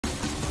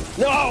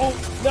No!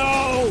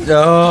 No!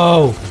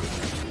 No!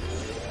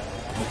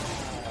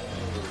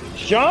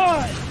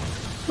 Sean!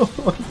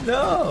 Oh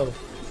no!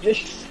 You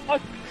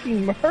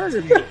fucking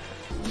murdered me!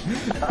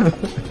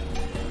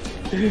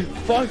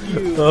 Fuck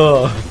you!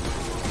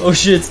 Oh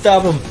shit,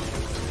 stop him!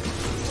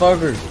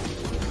 Fucker!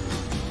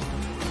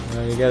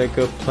 You got a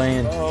good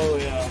plan. Oh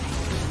yeah.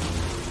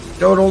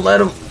 No, don't let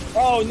him!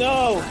 Oh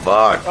no!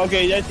 Fuck!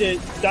 Okay, that's it.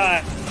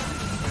 Die.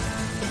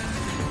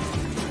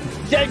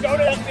 Said go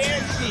to the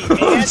Banshee, man!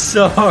 I'm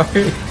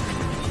sorry!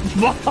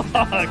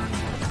 Fuck!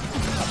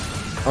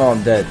 Oh,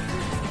 I'm dead.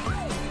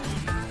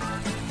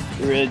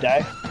 You really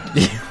die?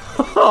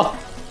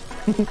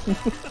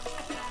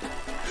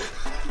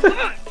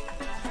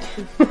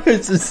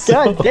 This is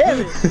so... God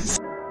damn it!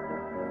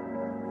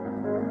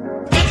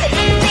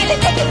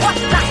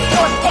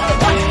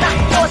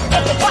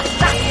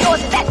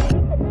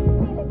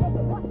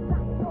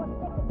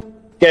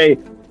 Okay,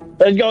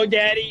 let's go,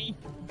 Daddy.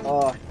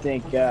 Oh,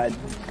 thank God.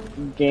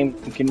 Game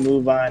can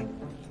move on.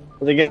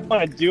 Like I don't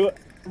want to do it.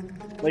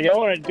 Like I don't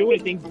want to do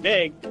anything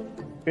big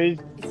because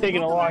it's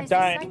taking a long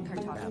time.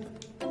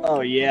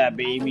 Oh yeah,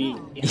 baby.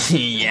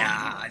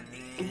 Yeah.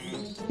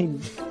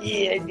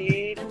 Yeah,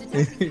 dude.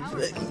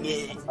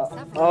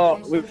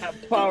 Oh, we have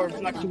power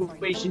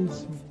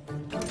fluctuations.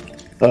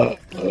 Sean,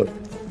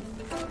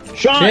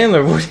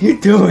 Chandler, what are you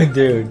doing,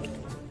 dude?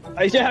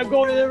 I said I'm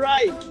going to the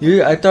right.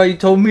 I thought you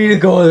told me to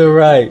go to the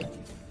right.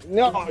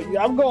 No,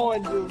 I'm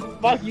going to.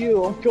 Fuck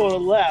you. I'm going to the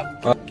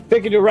left.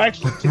 Pick a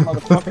direction,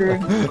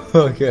 motherfucker.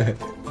 Okay.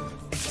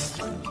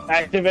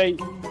 Activate.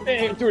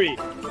 In 3,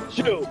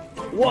 2,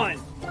 1.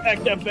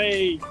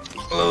 Activate.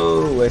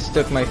 Oh, I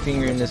stuck my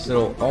finger in this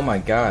little. Oh my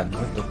God!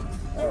 What the?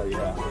 Oh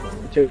yeah.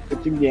 Took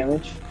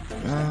damage.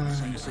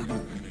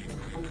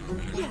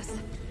 Yes.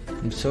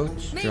 I'm so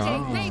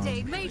strong.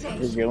 Mayday, mayday,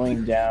 mayday. You're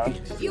going down.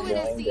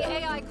 UNSC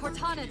AI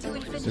Cortana to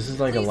infinity. This is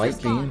like a Please light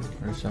respond.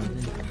 beam or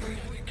something.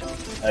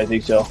 I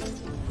think so.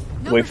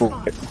 No Wait for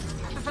response. it.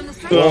 From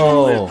the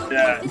Oh.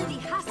 Yeah. Infinity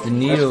has to The be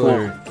needle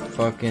cool.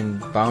 fucking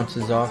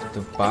bounces off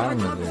the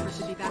bottom of this.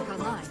 should be back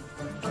online.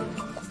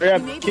 Hurry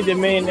up, Enable to the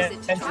main usage to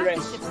track the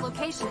entrance. ship's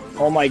location.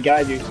 Oh my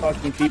God, there's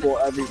fucking people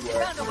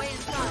everywhere. Found a way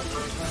inside.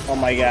 Oh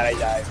my God, I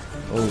died.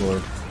 Oh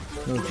Lord.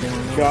 No,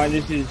 Chandler. Sean,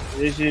 this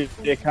is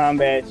the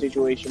combat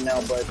situation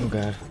now, but Oh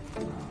God.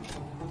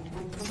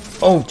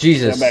 Oh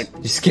Jesus! Come back.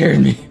 You scared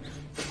me.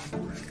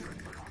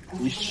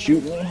 you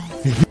shoot me.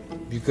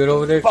 You good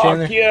over there, Fuck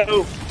Chandler?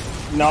 you.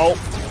 No,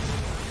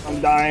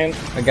 I'm dying.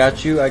 I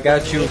got you. I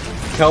got you.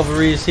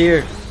 Cavalry is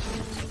here.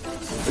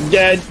 I'm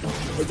dead.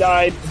 I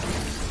died.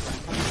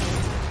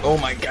 Oh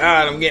my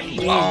God! I'm getting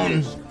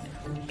blown.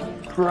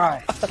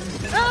 Cry.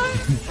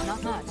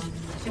 Not much.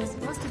 She was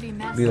supposed to be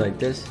massive. Be like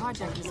this.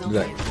 Project is Be only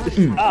like. a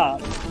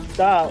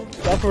flashback.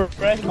 Stop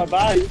refreshing my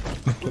body.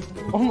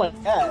 Oh my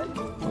God.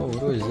 Oh,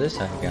 what is this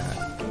I got?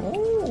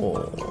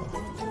 Oh.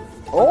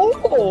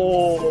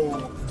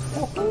 Oh.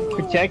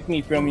 Protect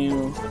me from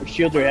you. Your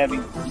shields are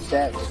having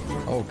sex.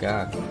 Oh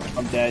God.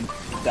 I'm dead.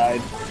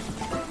 Died.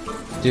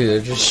 Dude,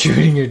 they're just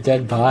shooting your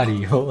dead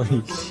body.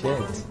 Holy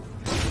shit.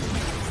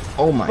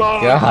 Oh my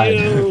Fuck God.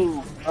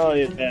 you. Oh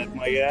yeah,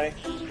 my guy.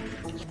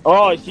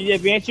 Oh, see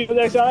that Banshee over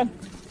there, son?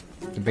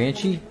 The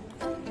Banshee?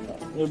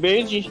 The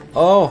Banshee.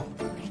 Oh.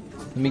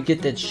 Let me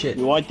get that shit.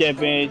 You want that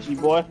Banshee,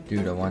 boy?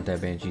 Dude, I want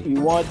that Banshee.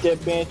 You want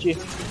that Banshee?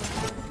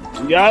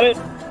 You got it?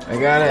 I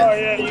got Oh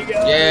it. yeah, you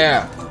got it.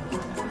 Yeah.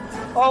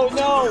 Oh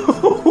no!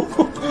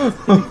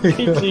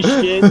 Piece of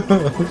shit.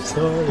 I'm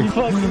sorry. You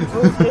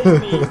fucking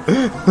hit me.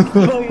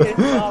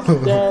 Fucking I'm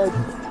dead.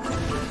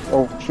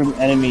 Oh, from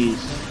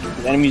enemies.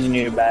 The enemies are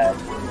nearby.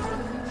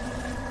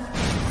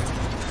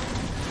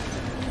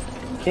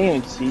 Can't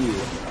even see you.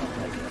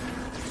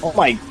 Oh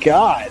my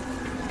God.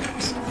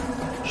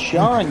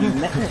 Sean, you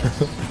menace.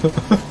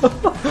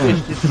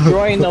 Just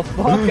destroying the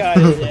fuck out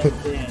of that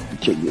thing.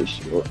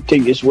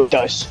 Take this with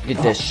us. Get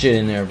that shit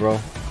in there, bro.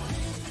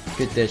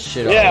 Get that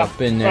shit all Yeah.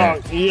 up in there. Oh,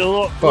 you need a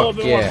little Fuck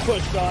bit yeah. more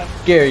push, Sean.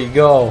 There you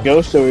go.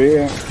 Ghost over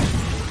here.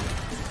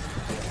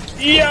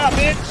 Yeah,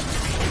 bitch!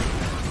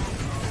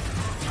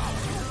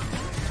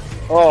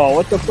 Oh,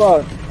 what the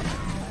fuck?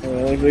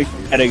 We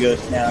gotta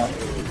ghost now.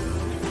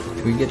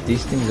 Can we get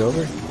these things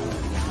over?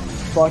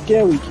 Fuck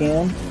yeah, we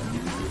can.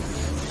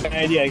 Got an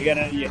idea, I got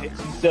an idea.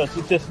 Sit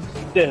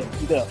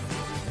still.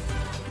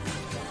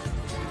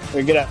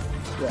 Or get out.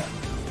 Yeah.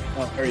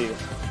 Oh, there you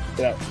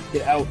go.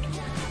 Get out.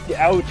 Get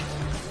out.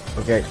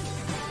 Okay.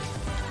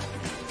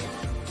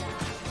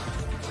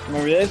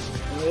 Remember this?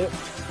 There you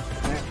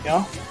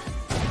go.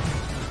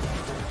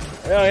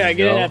 Oh yeah,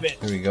 get in that bitch.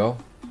 Here we go.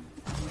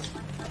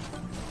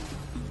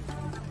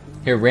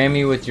 Here, ram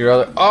me with your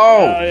other.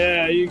 Oh Oh!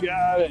 yeah, you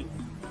got it.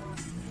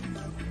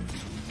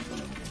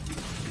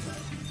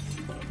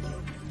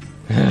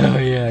 Oh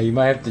yeah, you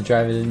might have to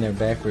drive it in there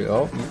backward.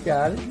 Oh, you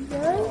got it. You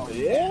got it. Oh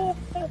yeah,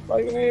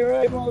 fucking me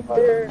right,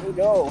 motherfucker. Let's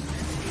go.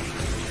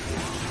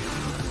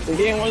 The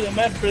game wasn't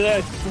meant for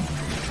this.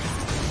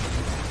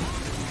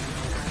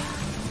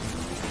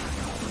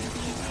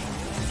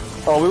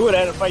 Oh, we would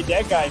have had to fight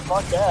that guy.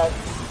 Fuck that.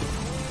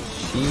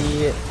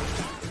 Shit.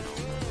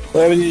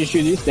 What happens if you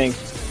shoot these things?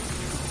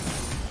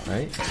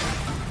 Right?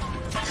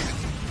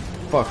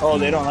 Fuck. Oh, you.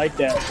 they don't like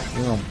that.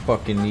 We don't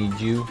fucking need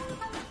you.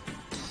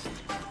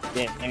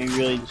 Yeah, and we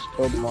really just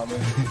killed them all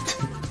there.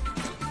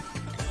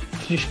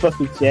 She's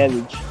fucking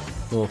savage.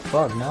 Well,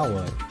 fuck, now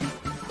what?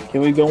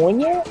 Can we go in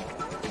there?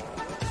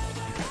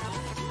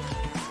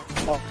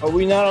 Oh, are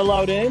we not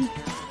allowed in?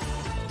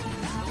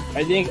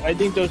 I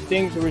think those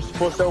things were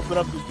supposed to open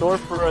up the door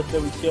for us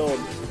that we killed.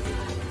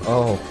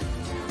 Oh.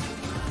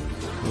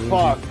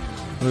 Fuck.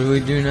 What do we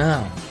do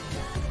now?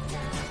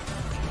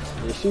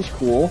 This is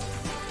cool.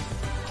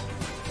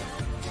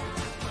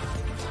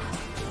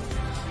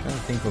 I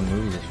don't think what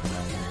movie this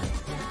reminds me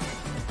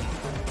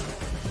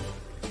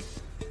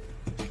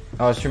of.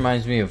 Oh, this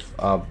reminds me of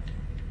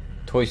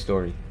Toy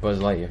Story, Buzz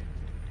Lightyear.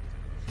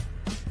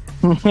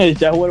 Is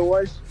that what it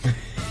was?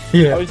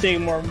 Yeah. I was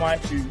thinking more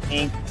Monsters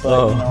Inc. But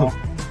Oh.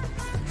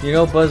 You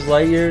know Buzz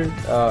Lightyear,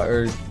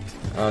 or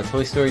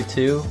Toy Story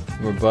 2,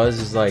 where Buzz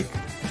is like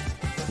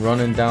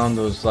running down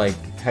those like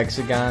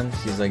hexagons,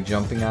 he's like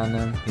jumping on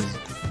them, he's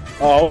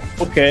Oh,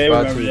 okay, I about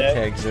remember to that.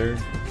 attack Zurg.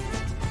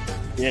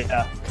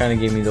 Yeah. Kind of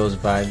gave me those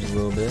vibes a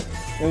little bit.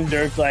 And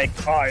Dirk's like,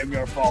 I am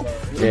your father.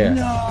 Yeah.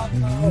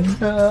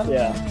 No.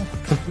 Yeah.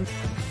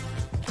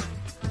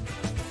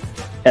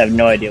 I have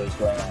no idea what's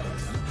going on.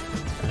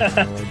 I have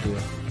no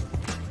idea.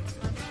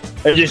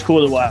 It's just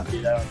cool to watch,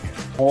 dude. I don't care.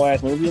 Whole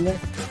ass movie in there?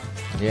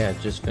 Yeah, it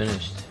just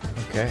finished.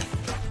 Okay.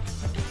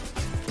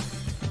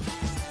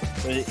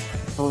 Was it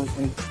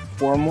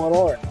informational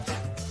or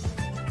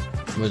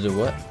Was it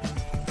what?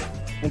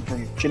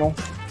 informational?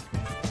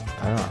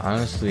 I don't.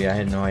 Honestly, I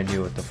had no idea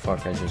what the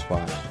fuck I just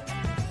watched.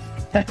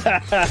 Like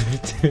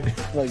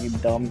a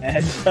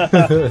dumbass.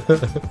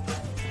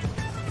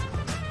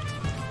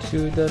 To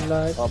the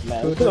light. Oh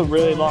man, to this is the a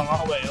really light. long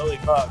hallway. Holy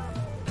fuck.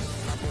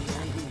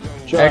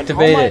 John,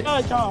 Activate oh my it.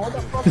 God, John, what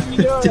the fuck are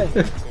you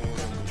doing?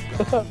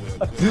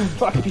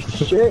 Fucking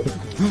shit.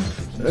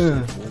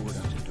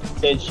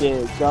 Good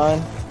shit,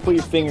 son. Put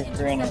your finger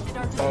in it.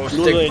 Oh, You're stick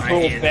literally a my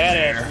total hand in badass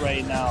there.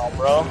 right now,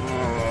 bro.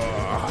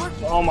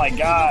 Oh my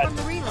god. From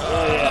the reload.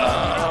 Oh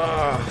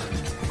yeah.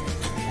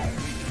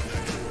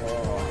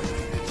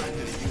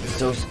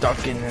 So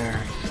stuck in there.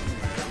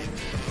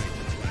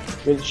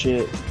 Good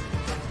shit.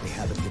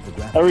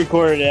 I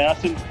recorded it. I'll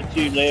send it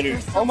to you later.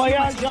 Oh my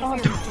god, John.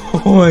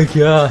 Oh my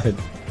god.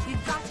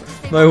 You've got to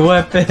stay My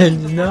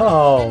weapon,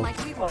 no. like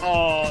we were.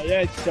 Oh,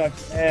 that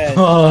sucks ass.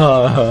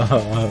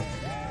 Oh.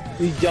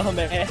 You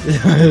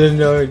dumbass. I didn't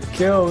know it'd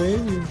kill me.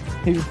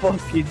 You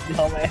fucking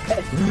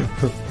dumbass.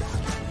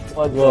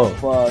 What Whoa. the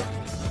fuck?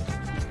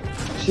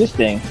 What's this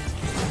thing?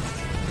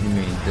 You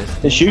mean this?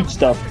 To shoot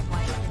stuff.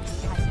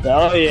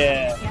 Oh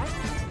yeah. Yes?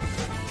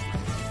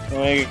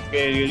 We're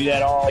gonna do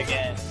that all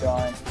again,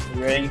 John.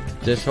 You ready?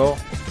 This hole?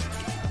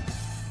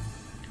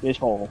 This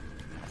hole.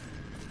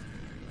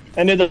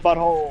 Into the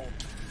butthole.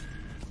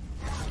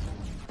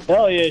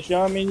 Hell yeah,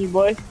 Sean, me and you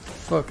boy.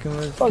 Fucking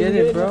let's Fucking get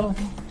get it, bro.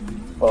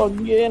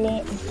 Fucking get in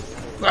it.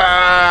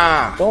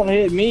 Ah! Don't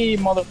hit me,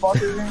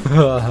 motherfucker.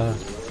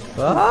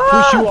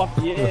 Ah! Push you off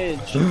the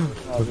edge.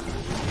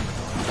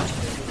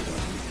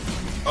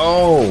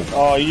 Oh!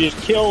 Oh, you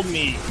just killed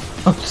me.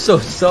 I'm so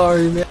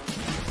sorry, man.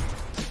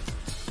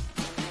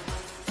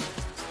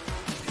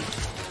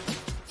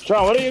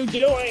 Sean, what are you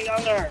doing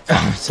down there?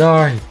 I'm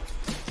sorry.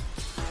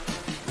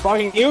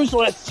 Fucking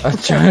useless. I'm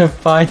trying to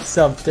find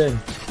something.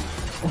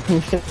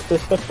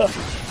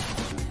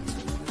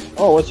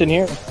 Oh, what's in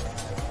here?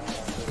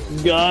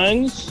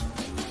 Guns.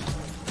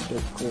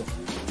 Okay, cool.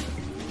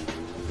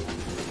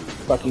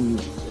 Fucking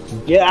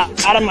get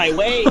out of my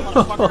way,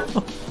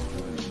 motherfucker.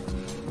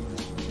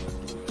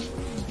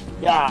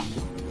 Yeah.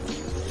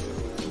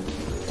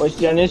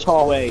 What's in this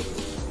hallway?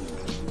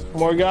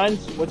 More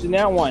guns? What's in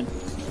that one?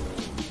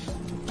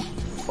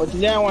 What's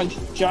in that one,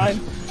 John?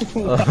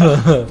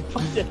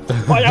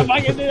 Why am I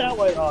gonna do that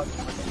way? Oh,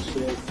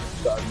 shit.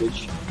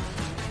 Garbage.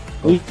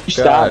 You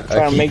stop God,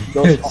 trying to make I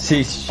those. can't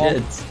see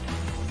shit.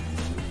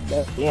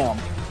 Damn.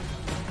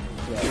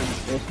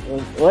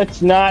 Yeah,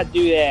 let's not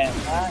do that.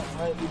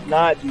 Let's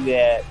not do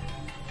that.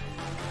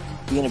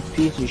 Being a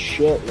piece of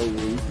shit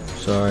lately.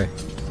 Sorry.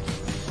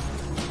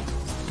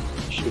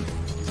 Should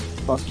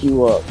fuck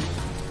you up.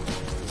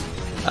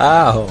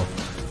 Ow.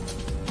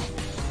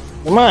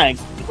 Come on,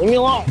 leave me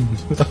alone.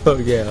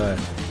 Okay, alright.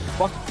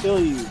 Fuck kill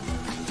you.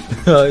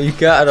 Oh, you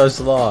got us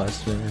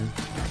lost, man.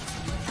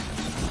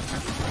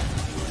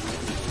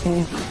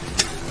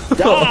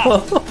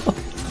 Stop!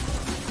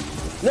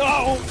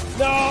 No!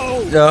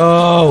 No!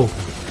 No!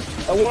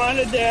 I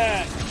wanted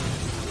that!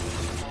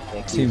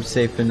 Seems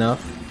safe enough.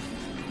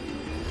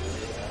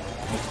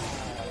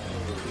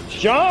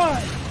 Sean!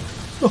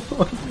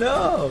 Oh,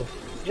 no!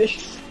 Just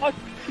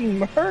fucking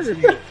murdered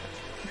me!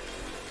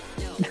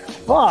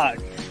 Fuck!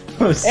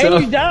 I'm And so-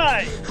 you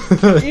died!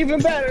 Even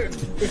better!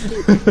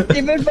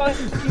 Even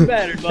fucking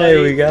better, buddy!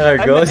 Hey, we got our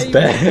I'm ghost not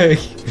back.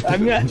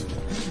 I'm not...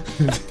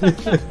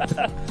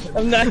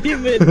 I'm not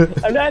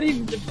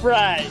even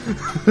surprised!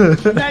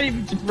 I'm not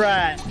even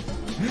surprised!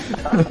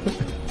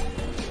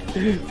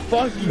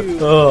 Fuck you!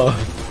 Oh,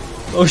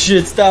 Oh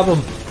shit, stop him.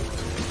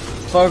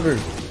 Fucker.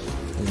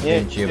 Yeah,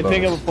 you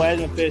pick up a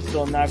plasma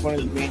pistol and knock one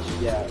of the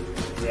benches out.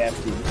 You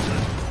have to.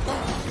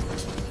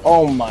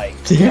 Oh my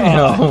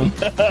Damn.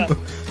 god.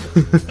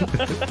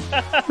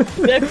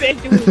 That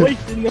bitch was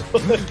wasting no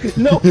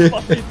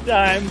fucking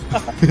time.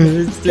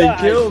 They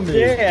killed me.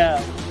 Yeah.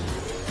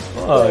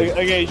 Fuck.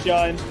 Okay,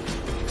 Sean.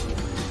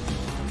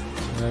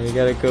 No, you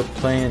got a good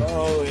plan.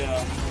 Oh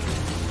yeah.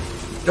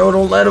 No,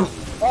 don't let him.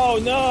 Oh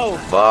no.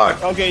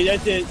 Fuck. Okay,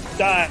 that's it.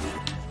 Stop.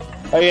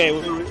 Okay,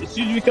 as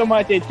soon as we come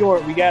out that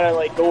door, we gotta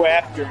like go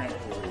after him,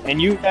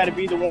 and you gotta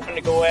be the one to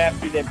go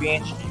after that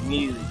banshee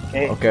immediately.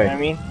 Okay. Okay. You know what I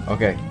mean?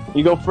 Okay.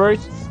 You go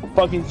first.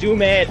 Fucking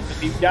zoom ahead.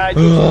 If you die, you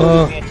go to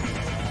the banshee.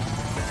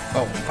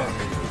 Oh fuck.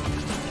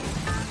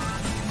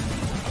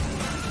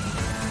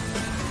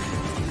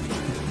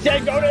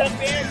 Said go to the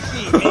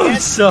banshee, I'm man.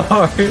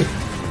 sorry.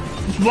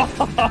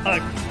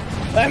 Fuck.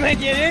 I meant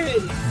get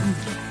in.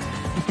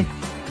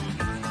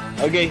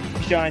 Okay,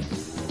 Sean.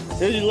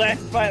 This is your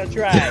last final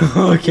try.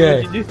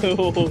 Okay. What you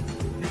do?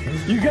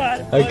 You got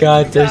it. I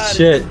got this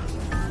shit.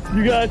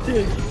 You got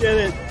this. You get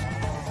it.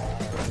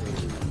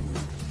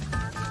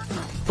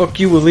 Fuck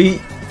you,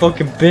 Elite.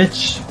 Fucking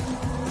bitch.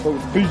 Oh,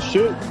 piece of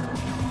shit.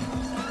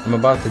 I'm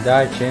about to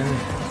die, Chandler.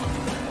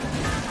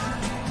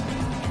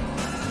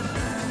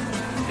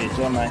 Okay,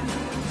 so am I.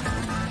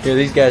 Here,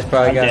 these guys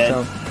probably I'm got dead.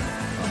 some.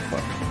 Oh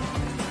fuck.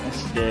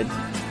 That's dead.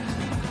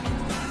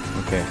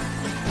 Okay.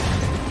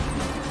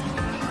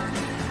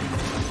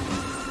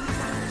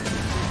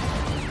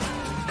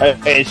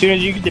 Okay, as soon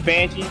as you get the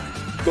banshee,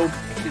 go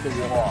to the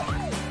wall.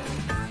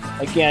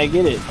 Why can't I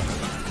get it?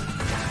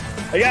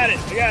 I got it.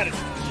 I got it.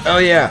 Oh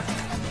yeah.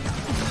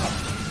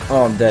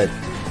 Oh, I'm dead.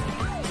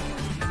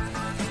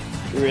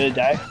 You really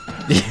die?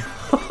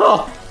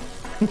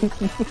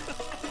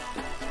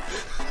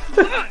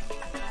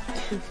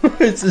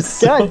 This is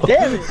so, God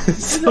damn it! This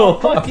is so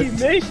a fucking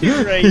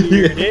mission right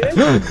here, dude.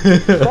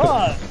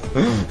 Fuck.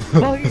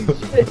 Fucking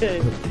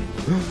shit.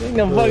 This ain't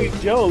no fucking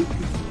joke.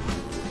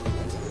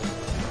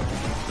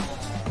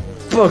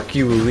 Fuck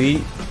you,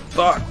 Elite.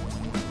 Fuck.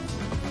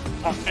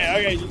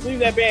 Okay, just leave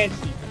that banshee.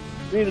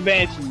 Leave the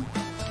banshee.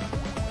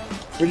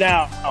 For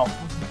now. Oh.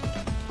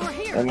 For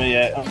here. Let me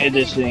hit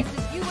this thing. This is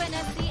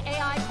UNSC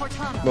AI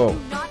Cortana. Whoa. Do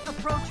not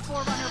approach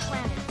Forerunner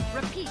planet.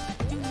 Repeat,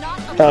 do not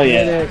approach. Oh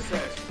yeah.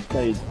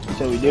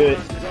 So we do it.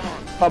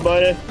 How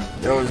about it?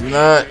 That was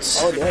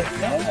nuts. Oh, that.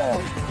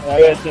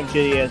 I got some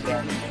shitty ass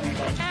down.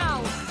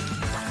 Ow.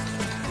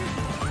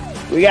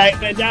 We gotta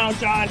get down,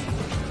 Sean.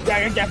 We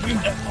gotta get that beam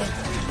down.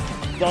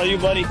 It's all you,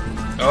 buddy.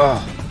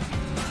 Oh,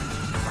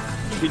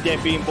 Get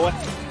that beam, boy.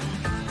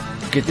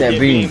 get that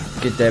beam.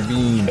 Get that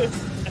beam.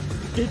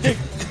 Get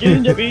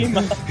in the beam.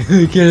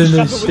 Get in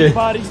Suck this it with your shit.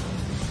 body.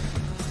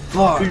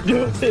 Fuck. You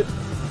do it.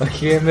 I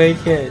can't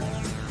make it.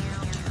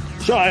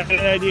 Sean, I have an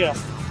idea.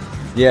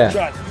 Yeah.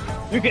 Sean,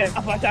 you can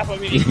up on top of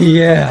me.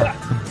 Yeah.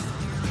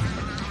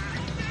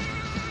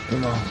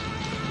 Come on.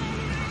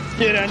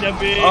 Get on the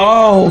beam.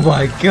 Oh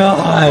my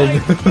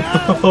god.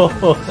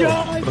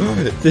 Sean,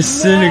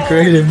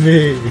 Disintegrated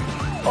me.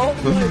 oh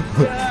my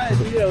god.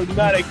 You know,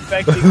 not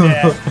expecting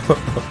that.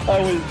 I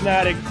was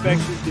not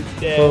expecting this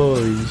death.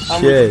 Holy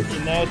I'm shit.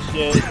 risking that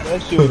shit.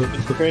 That shit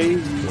was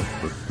crazy.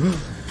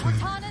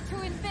 Cortana to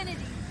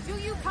infinity. Do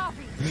you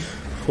copy?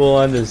 Full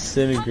on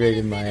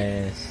disintegrated my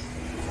ass.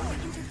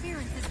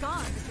 Interference is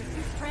gone, but your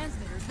fuse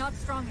transmitter is not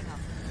strong enough.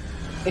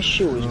 This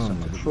shit was Oh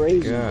my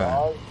crazy, God.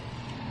 dog.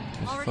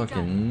 It's Already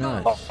fucking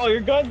done. nuts. Oh,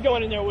 your gun's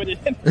going in there with it.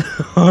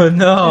 Oh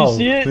no. You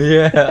see it?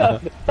 Yeah.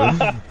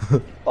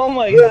 Oh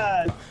my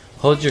god.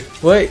 Hold your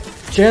wait,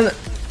 Chandler.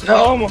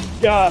 Oh No. my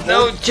god.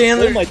 No,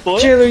 Chandler. Oh my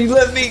foot. Chandler, you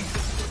let me.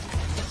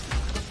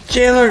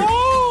 Chandler.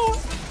 Oh.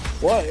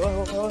 What?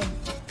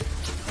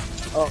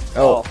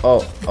 Oh.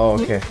 Oh,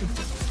 okay.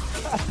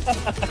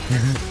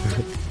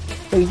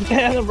 He's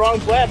on the wrong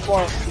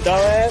platform,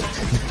 dumbass.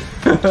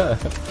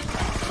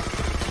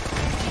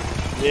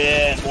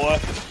 Yeah, boy.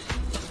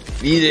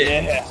 Eat it,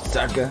 Yeah.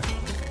 sucker.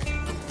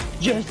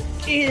 Just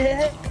eat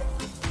it.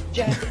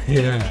 Just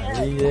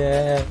Yeah, eat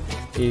it,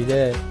 eat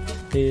it,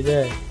 eat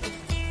it.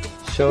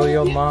 Show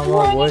your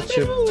mama what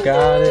you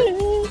got it.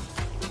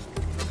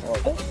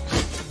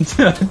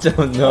 I don't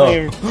I know. don't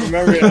even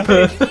remember it. I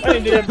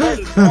didn't do that part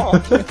of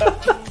the song.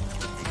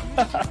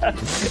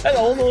 That's a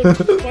whole nother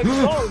fucking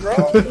song, bro.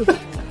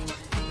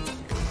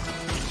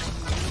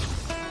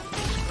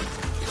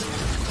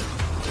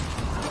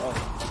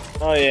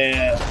 Oh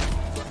yeah.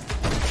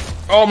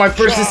 Oh, my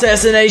first Shot.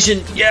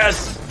 assassination.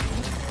 Yes.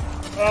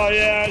 Oh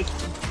yes.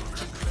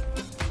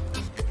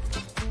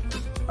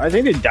 I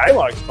think the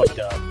dialogue's fucked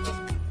up.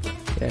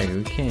 Yeah,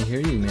 we can't hear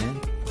you, man.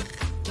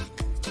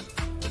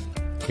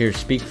 Here,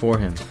 speak for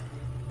him.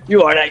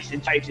 You are nice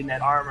and tight in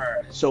that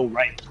armor, so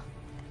right.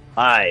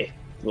 I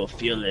will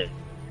feel it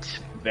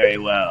very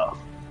well.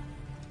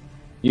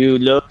 You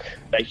look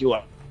like you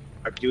are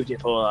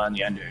beautiful on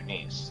the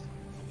underneath.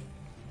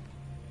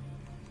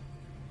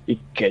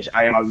 Because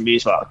I am ugly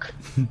as fuck.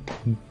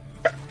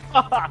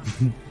 I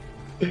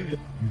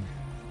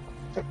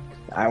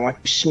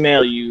want to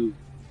smell you.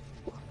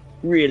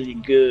 really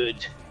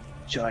good,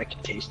 so I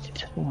can taste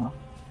it.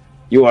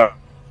 You are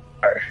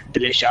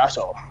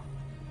delicioso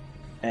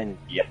and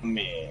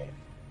yummy.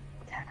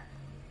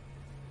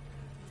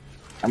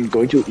 I'm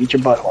going to eat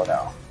your butthole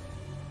now.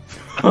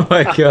 Oh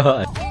my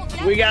god.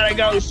 We gotta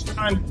go,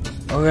 son.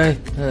 Okay,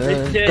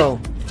 This is it. go.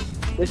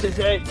 This is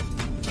it.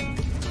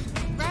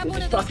 Grab This one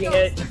is of those fucking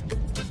ghosts. it.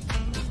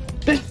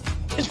 This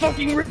is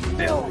fucking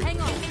real. Hang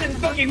on. This is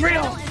fucking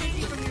real.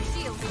 Energy from your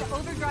shields to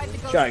overdrive the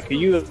ghost. Sean,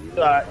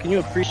 can you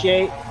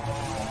appreciate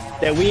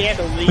that we have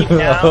to leave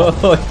now?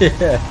 Oh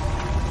yeah.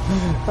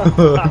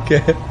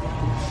 Okay.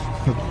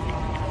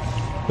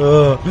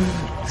 Oh,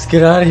 let's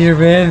get out of here,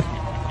 man. I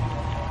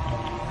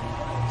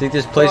think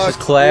this place is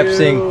Fuck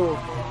collapsing. you.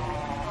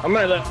 I'm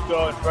gonna let you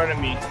go in front of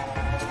me.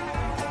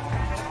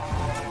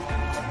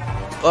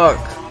 Fuck.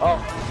 Oh,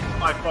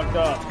 I fucked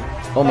up.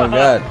 Oh my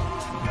god.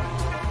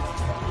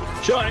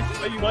 Sean,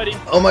 are you buddy?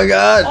 Oh my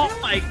god. Oh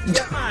my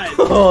god.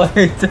 Oh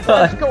my What's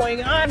god.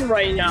 going on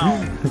right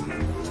now?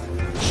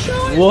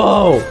 Sean.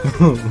 Whoa.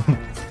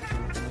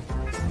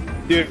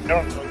 Dude, I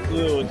don't have a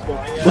clue what's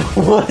going on.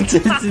 What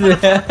just You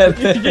happened?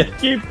 just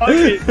keep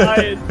fucking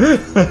dying.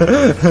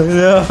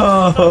 No.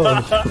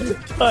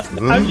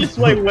 I'm just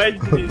like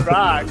wedged in these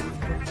rocks.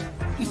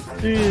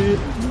 Dude,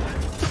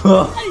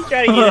 Oh, you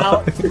gotta get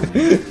out.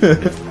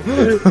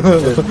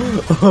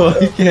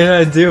 I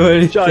cannot do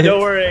anything. Sean, don't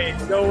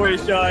worry,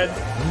 Sean.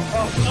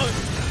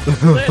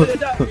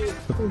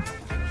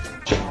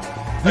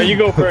 Oh, you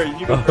go first,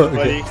 Okay.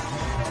 buddy.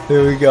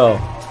 Here we go.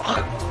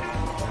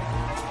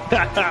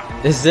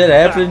 Has that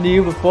happened to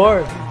you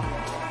before?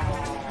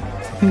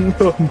 Fucking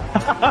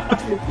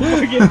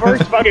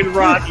first fucking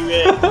rock you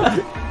hit. You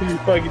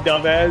fucking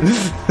dumbass.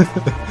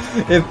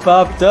 It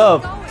popped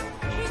up.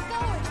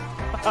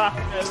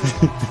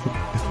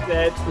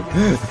 Dead.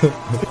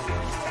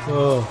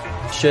 Oh,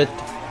 shit.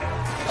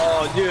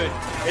 Oh, dude,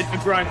 it's the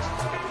grunts.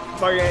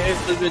 Fucking,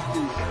 it's the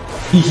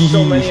bitches. There's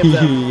so many of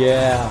them.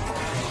 Yeah.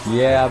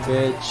 Yeah,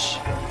 bitch.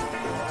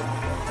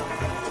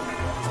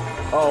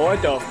 Oh,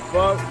 what the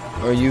fuck?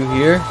 Are you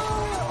here?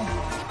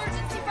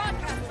 Emergency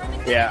broadcast from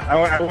the Yeah, I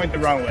went the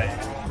wrong way.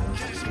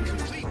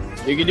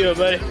 You can do it,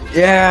 buddy.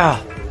 Yeah.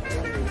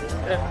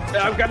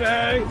 I'm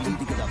coming.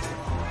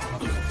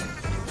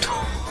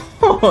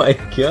 Oh my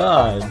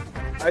god.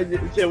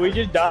 Did we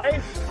just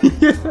die?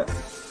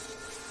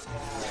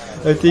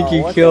 I think Oh,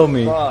 you what killed the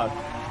me. fuck?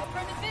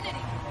 from Infinity.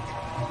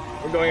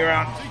 We're going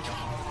around.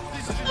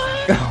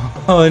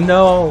 Oh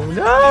no,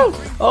 no!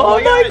 Oh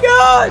my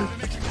god!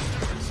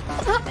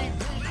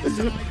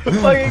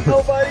 Fucking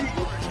go, buddy.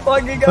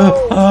 Fucking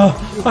go. I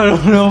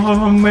don't know if I'm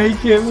gonna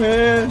make it,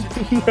 man.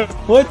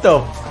 What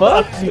the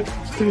fuck?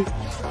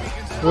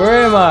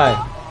 Where am I?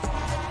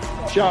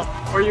 Sean,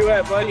 where you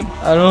at, buddy?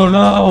 I don't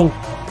know.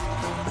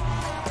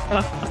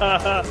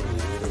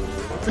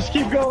 Just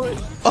keep going.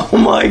 Oh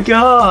my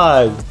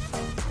god!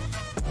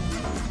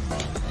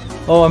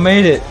 Oh, I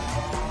made it.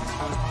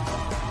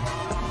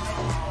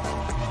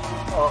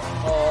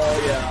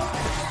 Oh yeah.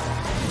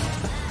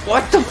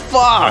 What the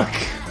fuck?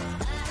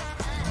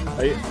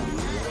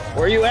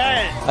 Where you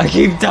at? I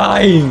keep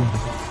dying.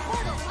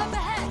 Portal up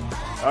ahead.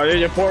 Oh,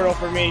 there's a portal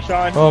for me,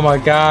 Sean. Oh my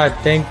god,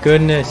 thank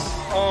goodness.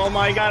 Oh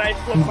my god, I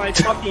flipped my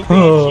fucking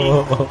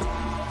banshee.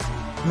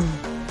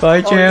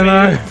 Bye,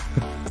 Chandler.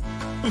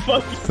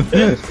 Fuck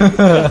you.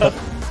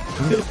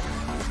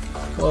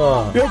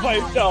 Oh, Go by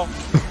yourself.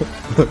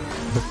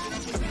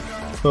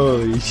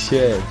 holy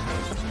shit.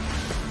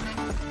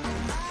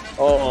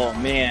 Oh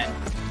man,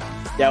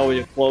 that was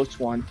a close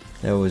one.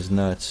 That was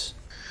nuts.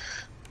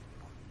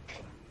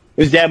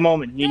 It was that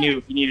moment you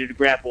knew you needed to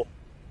grapple.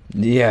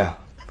 Yeah,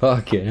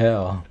 fucking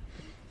hell.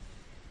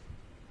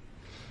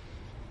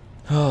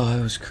 Oh,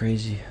 that was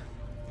crazy.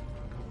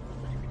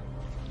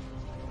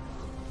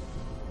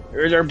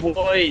 Here's our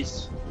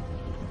boys.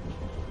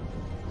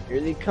 Here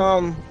they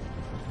come.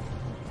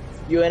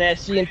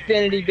 UNSC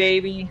Infinity,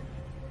 baby.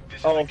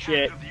 Oh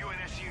shit.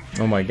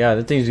 Oh my god,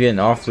 that thing's getting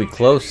awfully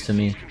close to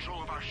me.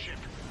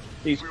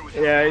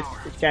 Yeah,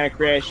 it's kind of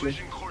crashing.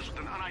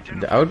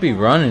 I would be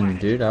running,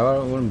 dude. I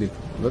wouldn't be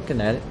looking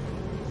at it.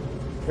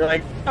 You're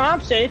like, oh,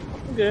 I'm safe.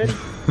 I'm good.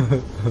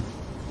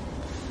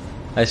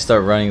 I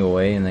start running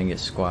away and then get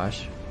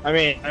squashed. I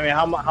mean,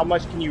 how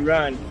much can you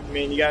run? I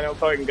mean, you got no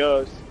fucking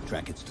ghost.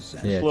 Track its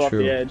descent. Yeah, Flew off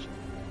true. the edge.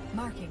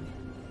 Marking.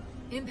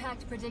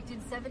 Impact predicted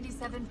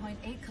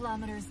 77.8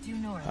 kilometers due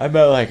north. I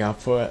bet like a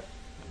foot.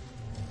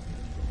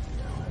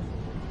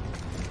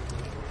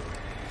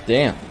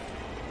 Damn.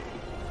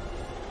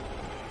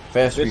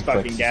 Fast This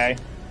fucking reflexes. guy.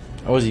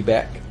 Oh, is he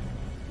back?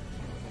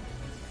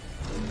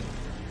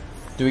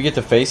 Do we get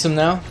to face him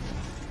now?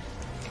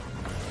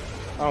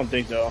 I don't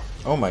think so.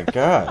 Oh my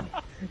god.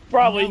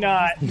 Probably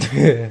not.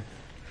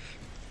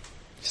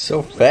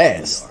 So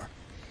fast.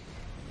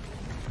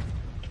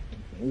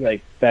 He's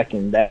like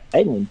fucking that.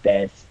 I didn't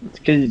fast. It's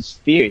because it's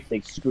fear. It's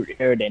like super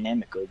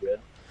aerodynamical, bro.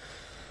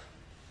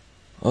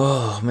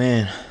 Oh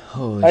man.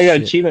 Holy I got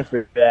an shit. achievement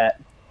for that.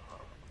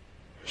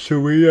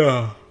 Should we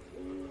cut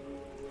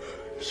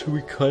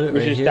it We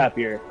right should here? stop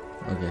here.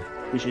 Okay.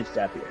 We should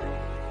stop here.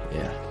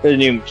 Yeah. For the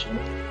new mission.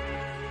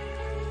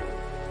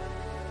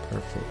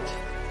 Perfect.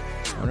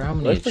 I wonder how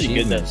many That's pretty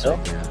good, achievements though. I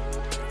got.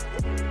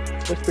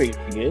 That's pretty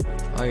good.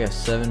 Oh, I got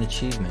 7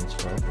 achievements,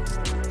 bro.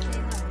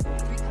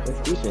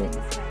 That's decent.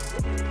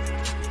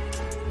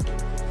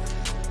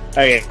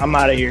 Okay, I'm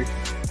out of here.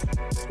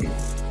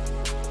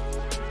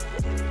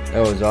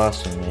 That was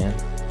awesome, man.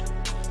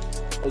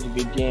 That was a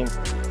good game.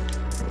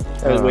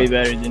 That was way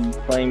better than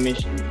playing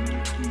mission,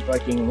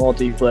 fucking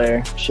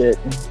multiplayer shit.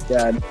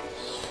 God.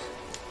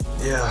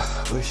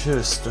 Yeah, we should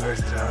have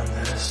started on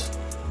this.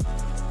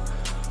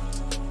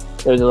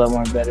 It was a lot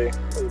more better.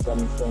 It was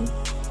anything.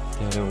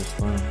 Yeah, that was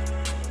fun.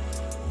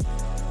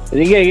 I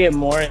think I get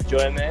more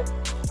enjoyment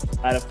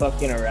out of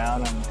fucking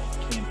around on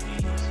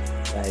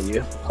campaigns than I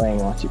do playing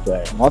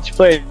multiplayer.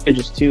 Multiplayer is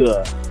just too